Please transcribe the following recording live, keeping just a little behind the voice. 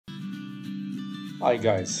Hi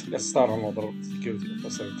guys, let's start another security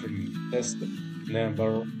officer training test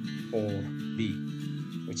number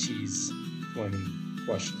 4B, which is 20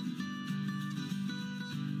 questions.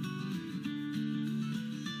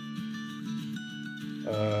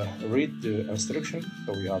 Read the instruction.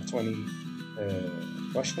 So we have 20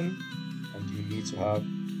 questions, and you need to have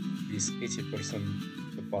at least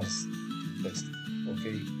 80% to pass the test.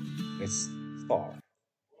 Okay, let's start.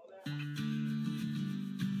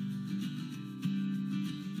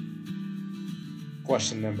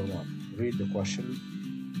 Question number 1. Read the question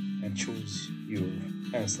and choose your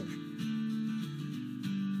answer.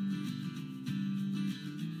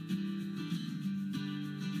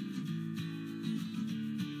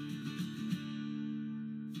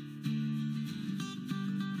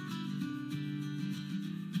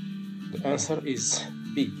 The answer is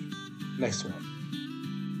B. Next one.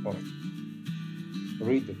 Correct.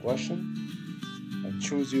 Read the question and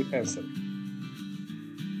choose your answer.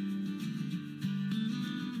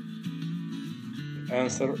 The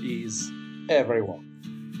answer is everyone.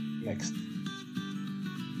 Next.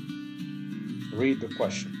 Read the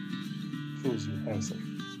question. Choose your answer.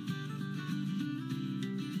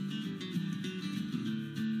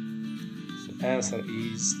 The answer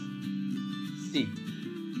is C.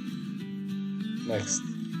 Next.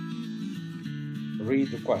 Read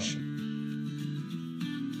the question.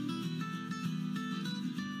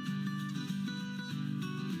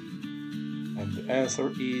 And the answer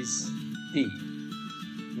is D.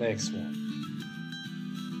 Next one.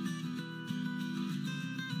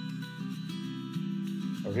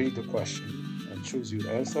 Read the question and choose your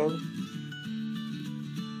answer.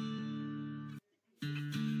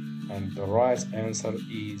 And the right answer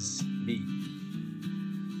is B.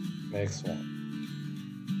 Next one.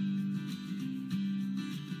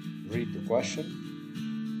 Read the question.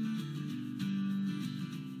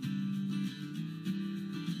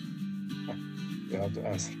 You have the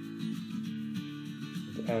answer.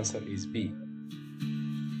 The answer is B.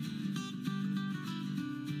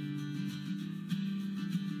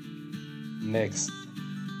 Next.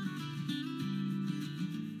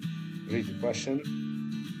 Read the question.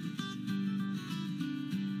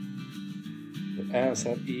 The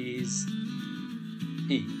answer is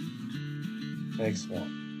E. Next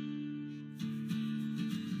one.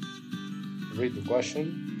 Read the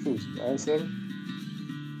question, choose the answer.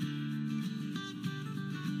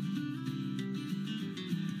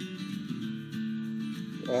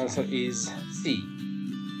 The answer is C.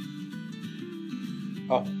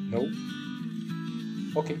 Oh, no.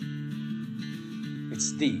 Okay.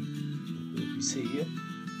 It's D. You see here?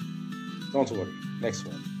 Don't worry. Next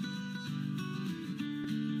one.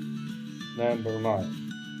 Number 9.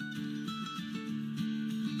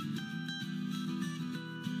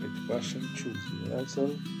 Read the question, choose the answer.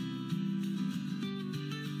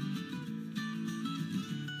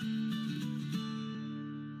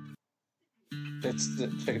 Let's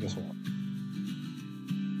check this one.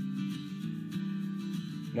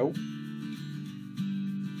 No.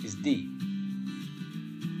 It's D.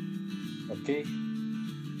 Okay.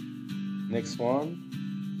 Next one.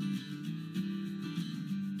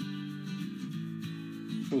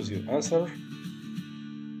 Choose your answer.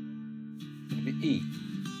 It'll be E.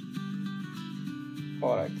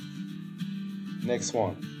 Correct. Next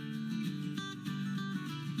one.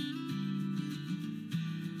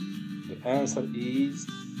 The answer is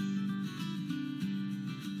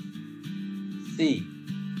C.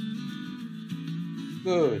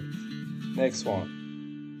 Good. Next one.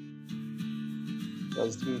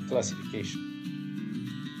 That's the classification.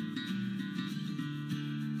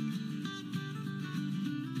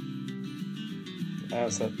 The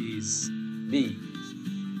answer is B.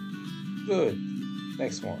 Good.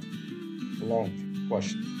 Next one. Long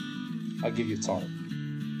question. I'll give you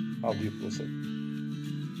time. How do you proceed?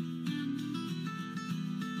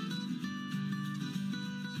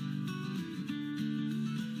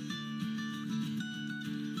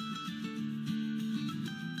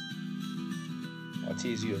 What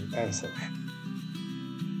is your answer?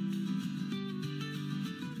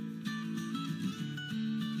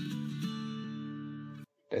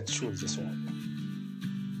 Let's choose this one.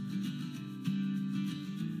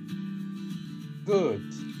 Good.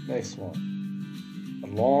 Next one. A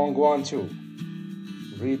long one too.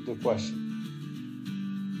 Read the question.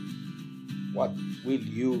 What will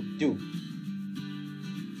you do?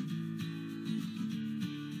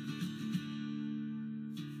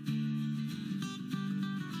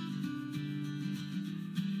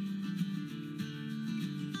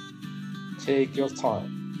 Take your time.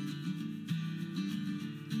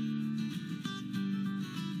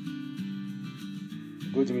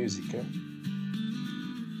 Good music, eh?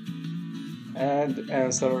 And the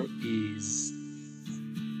answer is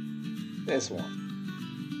this one.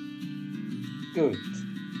 Good.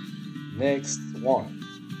 Next one.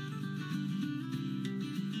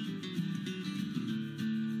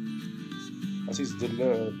 What is the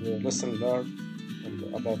lesson learned from the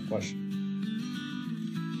above question?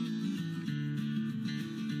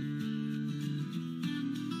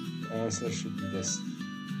 The answer should be this.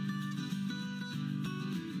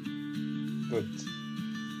 Good.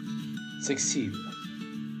 16.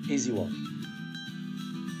 Easy one.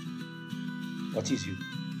 What is your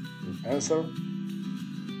answer?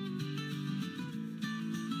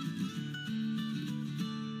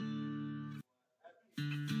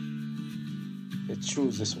 Let's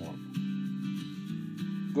choose this one.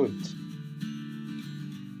 Good.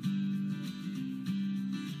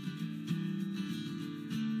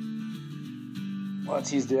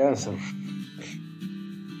 What is the answer?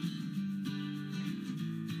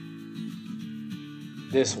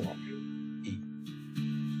 This one. E.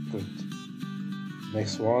 Good.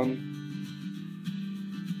 Next one.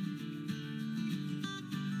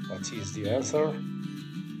 What is the answer?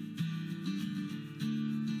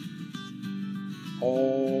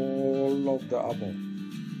 All of the above.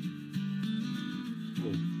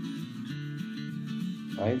 Good.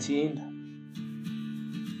 19.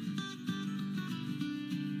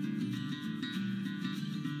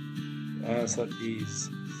 The answer is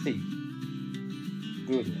C.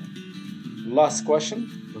 Good one. Last question.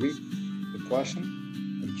 Read the question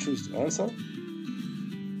and choose the answer.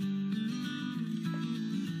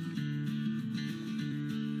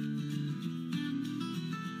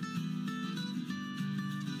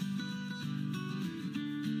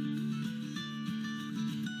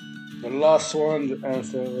 The last one, the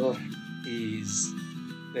answer is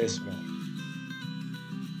this one.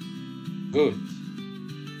 Good.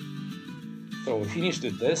 So we finished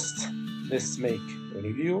the test. Let's make a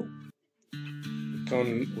review.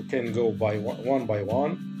 We can go by one by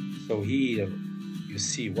one. So here you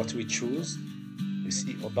see what we choose. You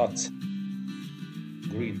see a dot,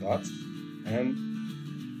 green dot, and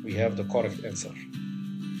we have the correct answer.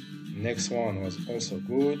 Next one was also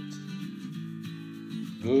good.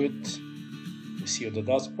 Good. You see the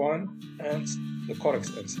dot one and the correct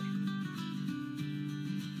answer.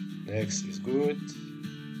 Next is good.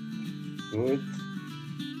 Good.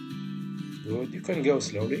 Good. You can go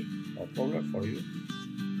slowly, no problem for you.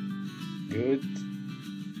 Good.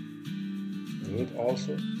 Good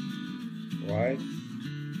also. Right.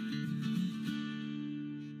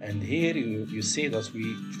 And here you see that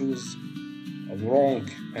we choose a wrong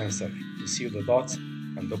answer. You see the dot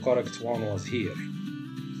and the correct one was here.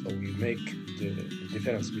 So we make the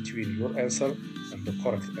difference between your answer and the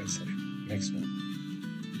correct answer. Next one.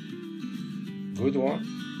 Good one.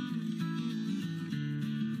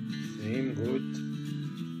 Same, good.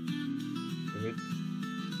 Good.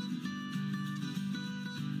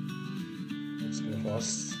 Let's go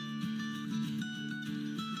fast.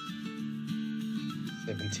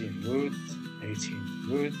 17, good. 18,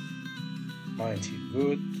 good. 19,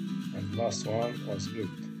 good. And last one was good.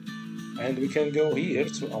 And we can go here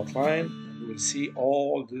to outline. We will see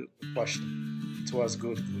all the questions. It was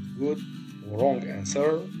good, good, good. Wrong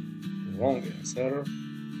answer. Wrong answer.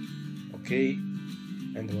 Okay.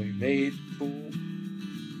 And we made 2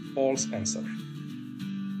 false answers.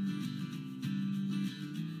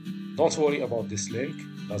 Don't worry about this link,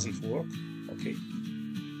 doesn't work. Okay.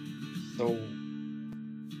 So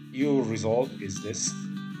your result is this.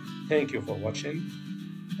 Thank you for watching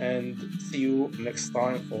and see you next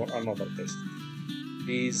time for another test.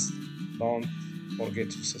 Please don't forget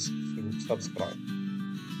to subscribe.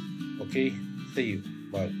 Okay, see you.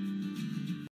 Bye.